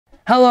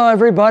Hello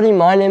everybody,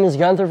 my name is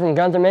Gunther from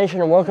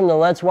Gunthermation and welcome to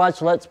Let's Watch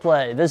Let's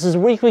Play. This is a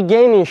weekly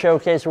gaming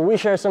showcase where we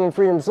share some of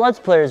Freedom's Let's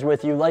Players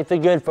with you like the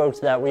good folks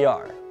that we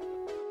are.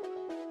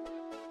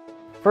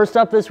 First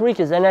up this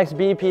week is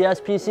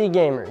NXBPS PC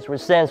Gamers,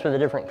 which stands for the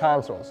different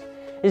consoles.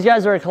 These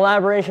guys are a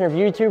collaboration of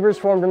YouTubers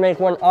formed to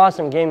make one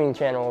awesome gaming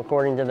channel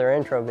according to their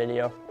intro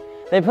video.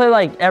 They play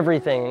like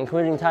everything,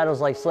 including titles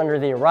like Slender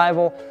the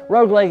Arrival,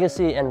 Rogue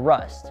Legacy, and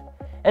Rust.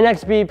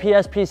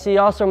 NXBPS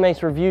PC also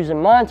makes reviews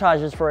and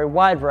montages for a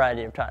wide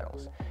variety of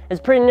titles.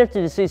 It's pretty nifty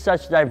to see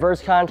such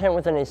diverse content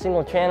within a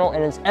single channel,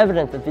 and it's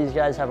evident that these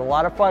guys have a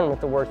lot of fun with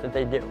the work that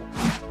they do.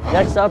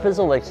 Next up is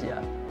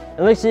Elixia.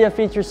 Elixia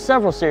features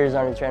several series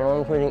on the channel,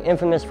 including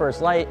Infamous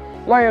First Light,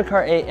 Mario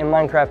Kart 8, and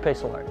Minecraft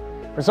Pixel Art.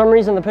 For some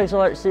reason, the Pixel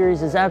Art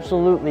series is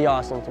absolutely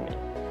awesome to me.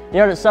 The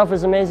art itself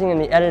is amazing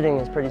and the editing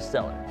is pretty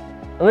stellar.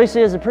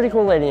 Elixia is a pretty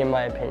cool lady in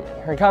my opinion.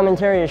 Her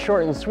commentary is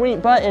short and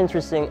sweet, but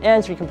interesting,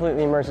 and she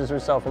completely immerses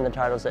herself in the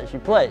titles that she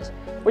plays,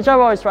 which I've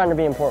always found to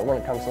be important when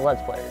it comes to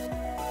Let's Players.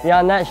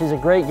 Beyond that, she's a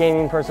great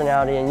gaming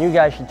personality and you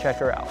guys should check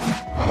her out.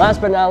 Last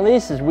but not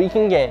least is Week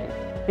in Game.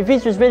 He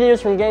features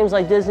videos from games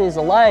like Disney's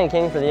The Lion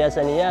King for the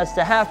SNES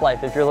to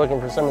Half-Life if you're looking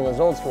for some of those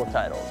old school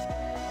titles.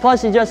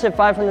 Plus, he just hit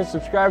 500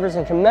 subscribers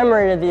and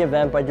commemorated the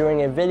event by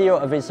doing a video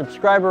of a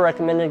subscriber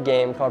recommended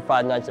game called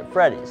Five Nights at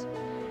Freddy's.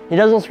 He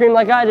doesn't scream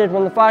like I did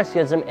when the fox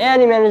gets him,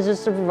 and he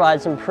manages to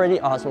provide some pretty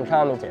awesome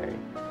commentary.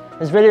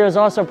 This video is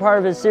also part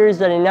of his series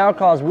that he now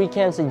calls We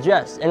Can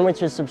Suggest, in which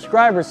his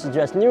subscribers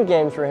suggest new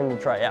games for him to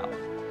try out.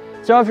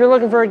 So if you're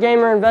looking for a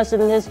gamer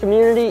invested in his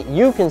community,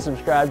 you can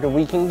subscribe to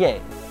Week in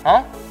Game.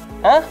 Huh?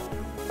 Huh?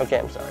 Okay,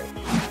 I'm sorry.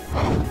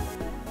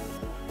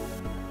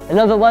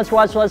 Another Let's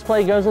Watch Let's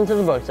Play goes into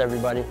the books,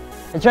 everybody.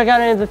 To check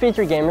out any of the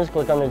featured gamers,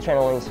 click on the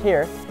channel links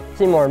here.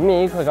 See more of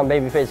me, click on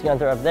Babyface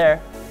Gunther up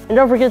there. And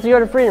don't forget to go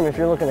to Freedom if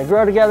you're looking to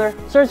grow together,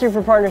 searching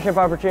for partnership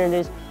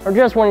opportunities, or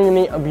just wanting to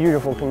meet a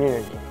beautiful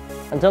community.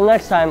 Until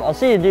next time, I'll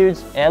see you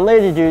dudes and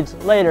lady dudes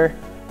later.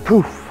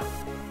 Poof!